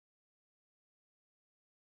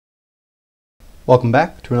Welcome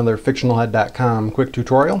back to another fictionalhead.com quick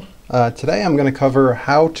tutorial. Today I'm going to cover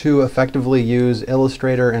how to effectively use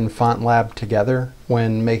Illustrator and FontLab together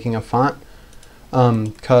when making a font,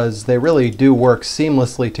 because they really do work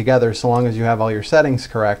seamlessly together so long as you have all your settings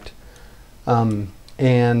correct.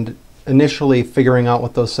 And initially figuring out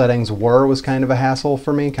what those settings were was kind of a hassle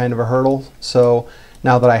for me, kind of a hurdle. So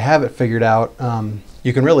now that I have it figured out,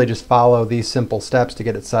 you can really just follow these simple steps to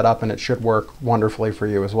get it set up and it should work wonderfully for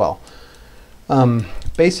you as well.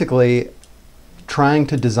 Basically, trying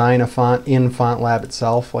to design a font in FontLab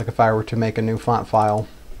itself, like if I were to make a new font file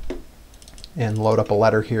and load up a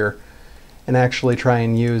letter here and actually try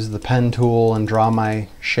and use the pen tool and draw my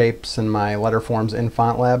shapes and my letter forms in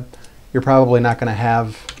FontLab, you're probably not going to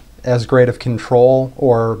have as great of control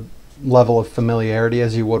or level of familiarity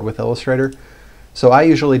as you would with Illustrator. So I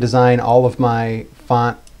usually design all of my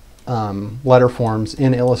font letter forms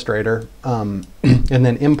in Illustrator and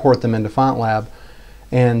then import them into FontLab.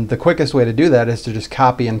 And the quickest way to do that is to just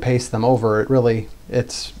copy and paste them over.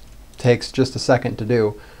 It takes just a second to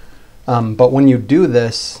do. But when you do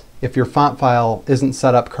this, if your font file isn't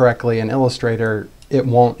set up correctly in Illustrator, it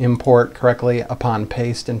won't import correctly upon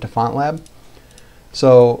paste into FontLab.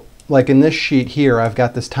 So like in this sheet here, I've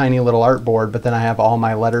got this tiny little artboard, but then I have all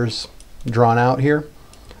my letters drawn out here.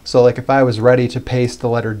 So like if I was ready to paste the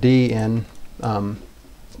letter D in,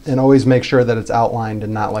 and always make sure that it's outlined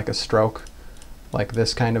and not like a stroke, like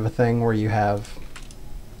this kind of a thing where you have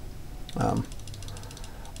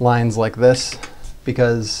lines like this,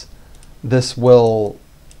 because this will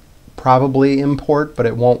probably import, but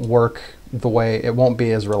it won't work the way, it won't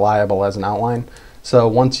be as reliable as an outline. So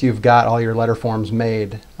once you've got all your letter forms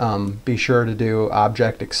made, be sure to do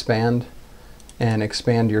Object Expand and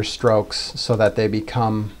expand your strokes so that they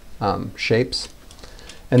become shapes.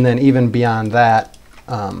 And then even beyond that,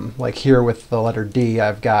 like here with the letter D,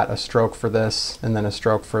 I've got a stroke for this and then a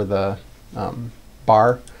stroke for the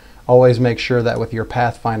bar. Always make sure that with your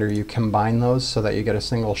Pathfinder you combine those so that you get a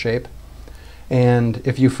single shape. And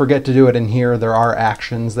if you forget to do it in here, there are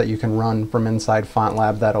actions that you can run from inside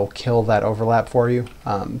FontLab that'll kill that overlap for you.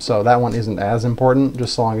 So that one isn't as important,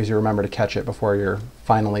 just so long as you remember to catch it before you're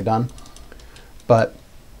finally done. But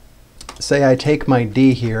say I take my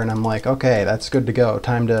D here and I'm like, okay, that's good to go.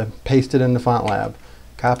 Time to paste it into FontLab.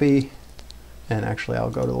 Copy, and actually I'll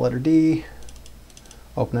go to the letter D,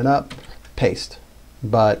 open it up, paste.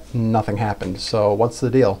 But nothing happened. So what's the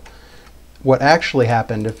deal? What actually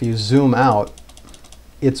happened, if you zoom out,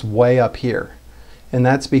 it's way up here. And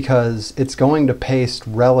that's because it's going to paste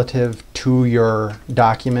relative to your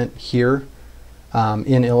document here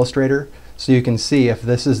in Illustrator. So you can see if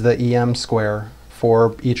this is the EM square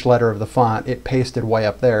for each letter of the font, it pasted way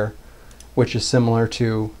up there, which is similar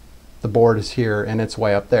to the board is here and it's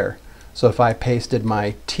way up there. So if I pasted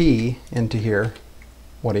my T into here,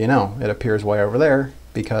 what do you know? It appears way over there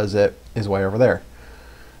because it is way over there.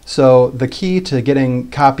 So the key to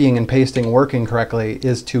getting copying and pasting working correctly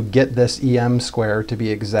is to get this EM square to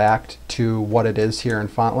be exact to what it is here in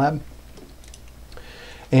FontLab.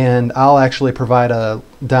 And I'll actually provide a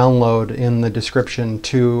download in the description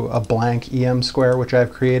to a blank EM square which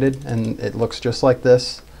I've created, and it looks just like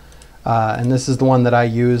this. And this is the one that I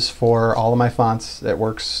use for all of my fonts. It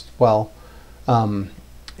works well.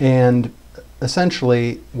 And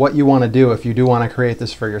essentially what you want to do if you do want to create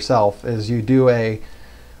this for yourself is you do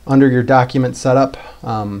under your document setup,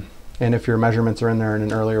 and if your measurements are in there in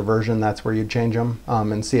an earlier version, that's where you'd change them.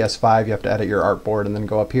 In CS5 you have to edit your artboard and then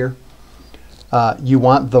go up here. You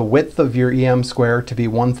want the width of your EM square to be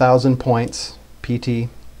 1000 points PT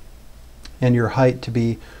and your height to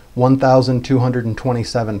be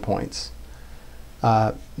 1227 points.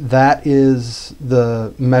 That is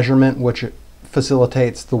the measurement which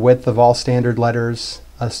facilitates the width of all standard letters,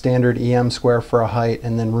 a standard EM square for a height,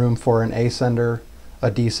 and then room for an ascender, a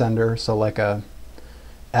descender. So like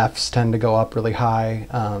F's tend to go up really high.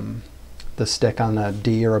 The stick on a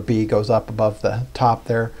D or a B goes up above the top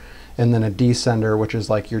there. And then a descender, which is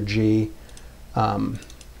like your G.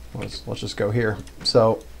 Let's just go here.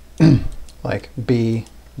 So like B,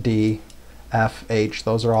 D, F, H,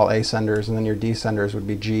 those are all ascenders, and then your descenders would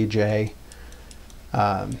be G, J,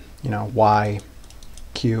 Y,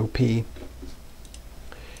 Q, P.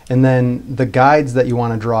 And then the guides that you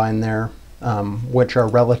want to draw in there, which are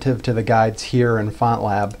relative to the guides here in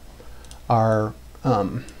FontLab, are,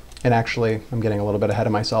 and actually I'm getting a little bit ahead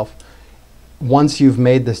of myself. Once you've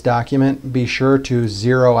made this document, be sure to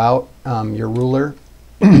zero out your ruler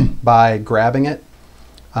by grabbing it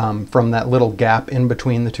from that little gap in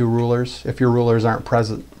between the two rulers. If your rulers aren't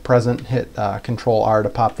present, hit Control R to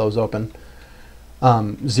pop those open.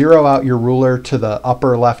 Zero out your ruler to the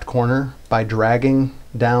upper left corner by dragging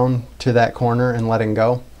down to that corner and letting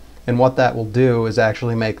go. And what that will do is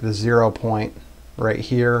actually make the 0 point right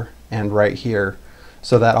here and right here,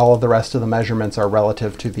 so that all of the rest of the measurements are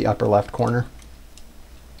relative to the upper left corner.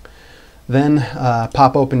 Then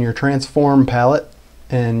pop open your transform palette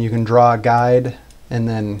and you can draw a guide and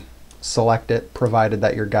then select it, provided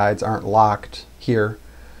that your guides aren't locked here.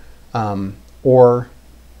 Well,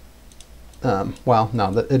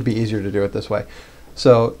 no, it'd be easier to do it this way.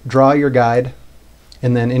 So draw your guide,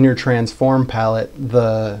 and then in your transform palette,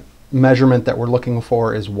 the measurement that we're looking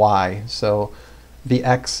for is Y. So the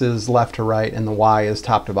X is left to right and the Y is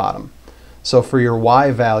top to bottom. So for your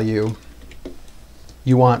Y value,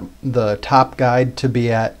 you want the top guide to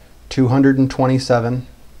be at 227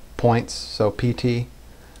 points, so PT.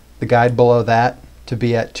 The guide below that to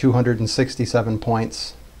be at 267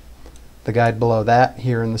 points. The guide below that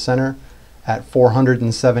here in the center at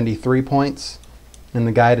 473 points. And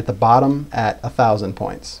the guide at the bottom at 1,000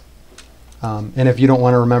 points. And if you don't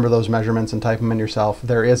want to remember those measurements and type them in yourself,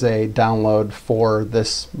 there is a download for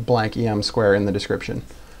this blank EM square in the description.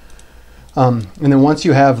 And then once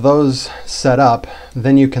you have those set up,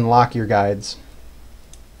 then you can lock your guides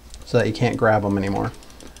so that you can't grab them anymore.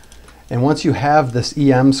 And once you have this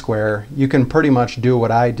EM square, you can pretty much do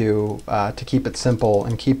what I do to keep it simple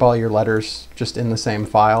and keep all your letters just in the same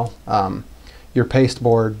file. Your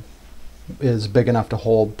pasteboard is big enough to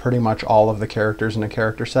hold pretty much all of the characters in a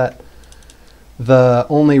character set. The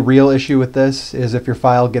only real issue with this is if your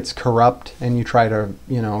file gets corrupt and you try to,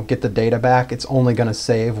 get the data back, it's only going to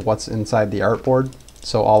save what's inside the artboard.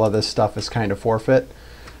 So all of this stuff is kind of forfeit.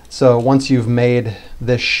 So once you've made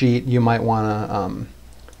this sheet, you might want to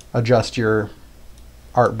adjust your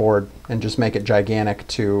artboard and just make it gigantic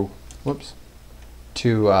to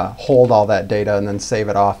hold all that data and then save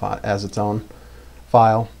it off as its own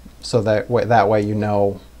file. So that way you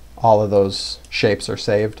know all of those shapes are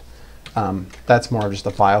saved. That's more just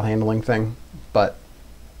a file handling thing. But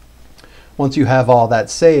once you have all that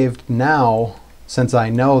saved, now, since I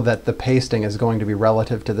know that the pasting is going to be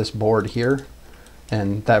relative to this board here,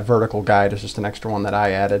 and that vertical guide is just an extra one that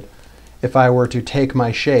I added, if I were to take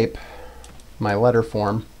my shape, my letter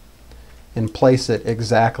form, and place it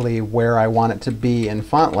exactly where I want it to be in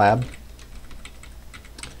FontLab,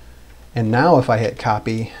 and now if I hit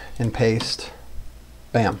copy and paste,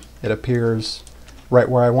 bam, it appears right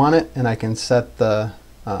where I want it, and I can set the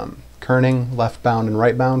kerning left bound and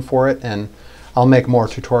right bound for it, and I'll make more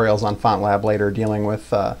tutorials on FontLab later dealing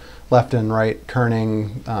with left and right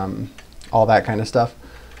kerning, all that kind of stuff.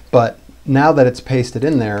 But now that it's pasted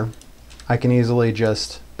in there, I can easily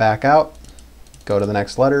just back out, go to the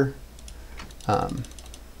next letter,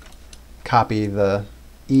 copy the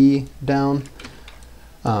E down,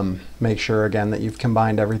 make sure again that you've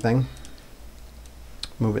combined everything,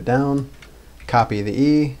 move it down, copy the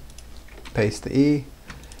E, paste the E,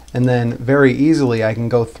 and then very easily I can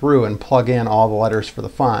go through and plug in all the letters for the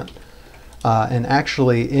font. And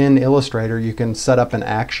actually in Illustrator you can set up an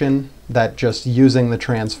action that just using the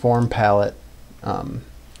transform palette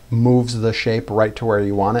moves the shape right to where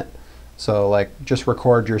you want it. So like just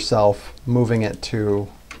record yourself moving it to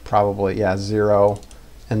probably 0,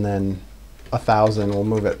 and then 1,000 will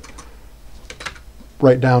move it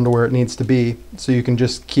right down to where it needs to be. So you can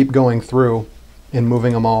just keep going through and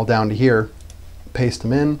moving them all down to here, paste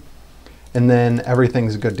them in, and then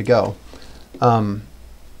everything's good to go.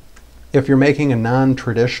 If you're making a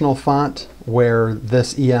non-traditional font where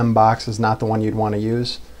this EM box is not the one you'd want to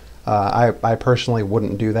use, I personally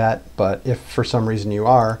wouldn't do that, but if for some reason you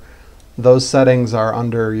are, those settings are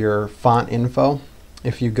under your font info.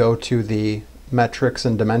 If you go to the metrics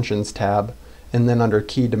and dimensions tab and then under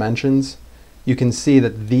key dimensions, you can see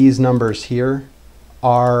that these numbers here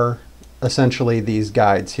are essentially these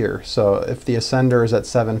guides here. So if the ascender is at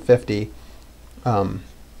 750,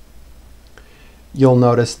 you'll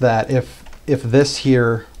notice that if this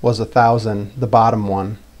here was 1,000, the bottom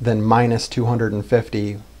one, then minus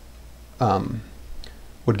 250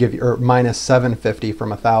 would give you, or minus 750 from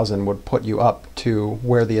 1,000 would put you up to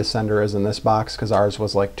where the ascender is in this box, because ours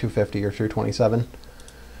was like 250 or 227,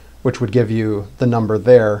 which would give you the number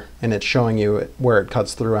there, and it's showing you where it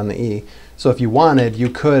cuts through on the E. So if you wanted,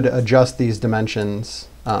 you could adjust these dimensions.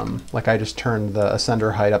 Like I just turned the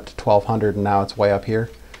ascender height up to 1,200 and now it's way up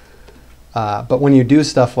here. But when you do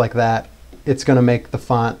stuff like that, it's going to make the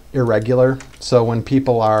font irregular. So when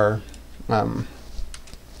people are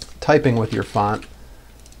typing with your font,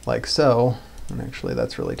 like so, and actually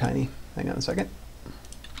that's really tiny. Hang on a second.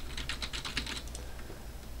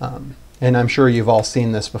 And I'm sure you've all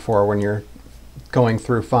seen this before when you're going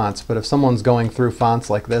through fonts, but if someone's going through fonts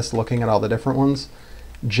like this, looking at all the different ones,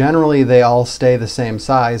 generally they all stay the same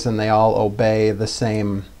size and they all obey the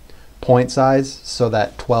same point size, so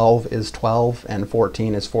that 12 is 12 and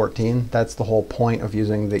 14 is 14. That's the whole point of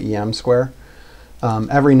using the EM square.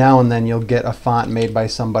 Every now and then you'll get a font made by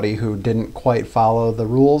somebody who didn't quite follow the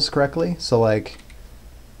rules correctly. So like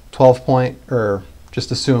 12 point, or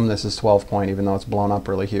just assume this is 12 point even though it's blown up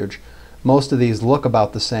really huge. Most of these look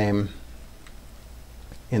about the same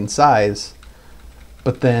in size,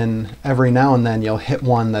 but then every now and then you'll hit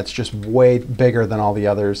one that's just way bigger than all the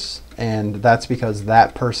others, and that's because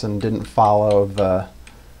that person didn't follow the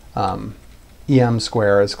EM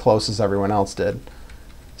square as close as everyone else did.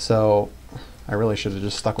 So I really should have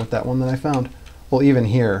just stuck with that one that I found. Well, even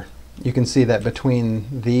here you can see that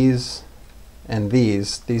between these and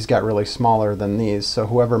these got really smaller than these, so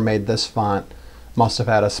whoever made this font must have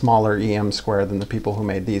had a smaller EM square than the people who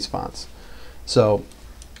made these fonts. So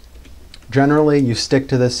generally you stick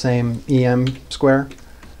to this same EM square,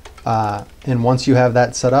 and once you have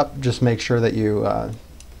that set up, just make sure that you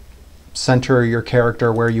center your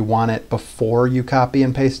character where you want it before you copy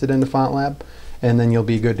and paste it into FontLab, and then you'll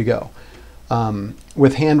be good to go.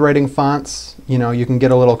 With handwriting fonts, you know, you can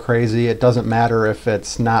get a little crazy. It doesn't matter if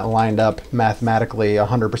it's not lined up mathematically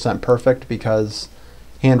 100% perfect, because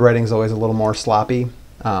handwriting is always a little more sloppy,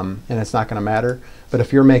 and it's not going to matter. But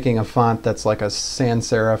if you're making a font that's like a sans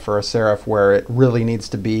serif or a serif where it really needs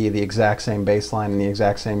to be the exact same baseline and the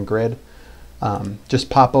exact same grid, just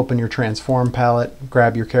pop open your transform palette,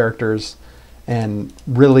 grab your characters, and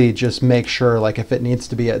really just make sure, like if it needs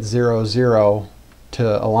to be at 0, 0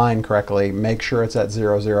 to align correctly, make sure it's at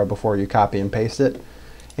 0, 0 before you copy and paste it,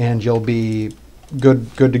 and you'll be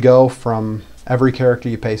good to go from every character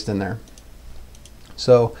you paste in there.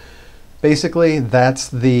 So basically that's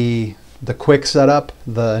the quick setup,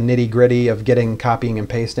 the nitty-gritty of getting copying and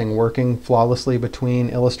pasting working flawlessly between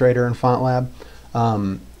Illustrator and FontLab.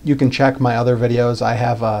 You can check my other videos. I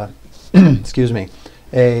have a excuse me,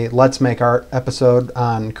 a Let's Make Art episode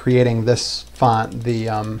on creating this font, the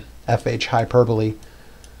FH Hyperbole,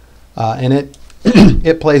 and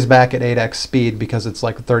it plays back at 8x speed because it's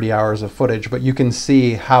like 30 hours of footage, but you can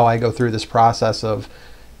see how I go through this process of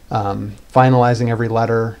finalizing every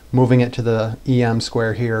letter, moving it to the EM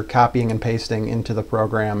square here, copying and pasting into the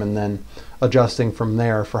program, and then adjusting from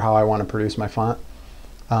there for how I want to produce my font.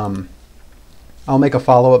 I'll make a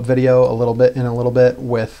follow-up video in a little bit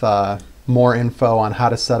with more info on how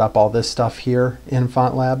to set up all this stuff here in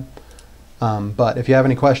FontLab. But if you have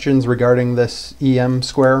any questions regarding this EM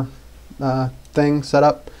square thing set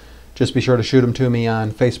up, just be sure to shoot them to me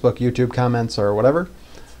on Facebook, YouTube comments, or whatever.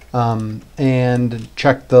 And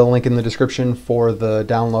check the link in the description for the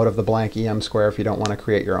download of the blank EM square if you don't want to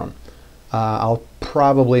create your own. I'll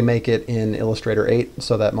probably make it in Illustrator 8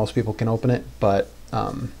 so that most people can open it, but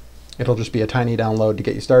it'll just be a tiny download to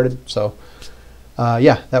get you started. So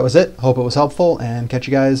yeah, that was it. Hope it was helpful, and catch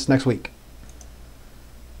you guys next week.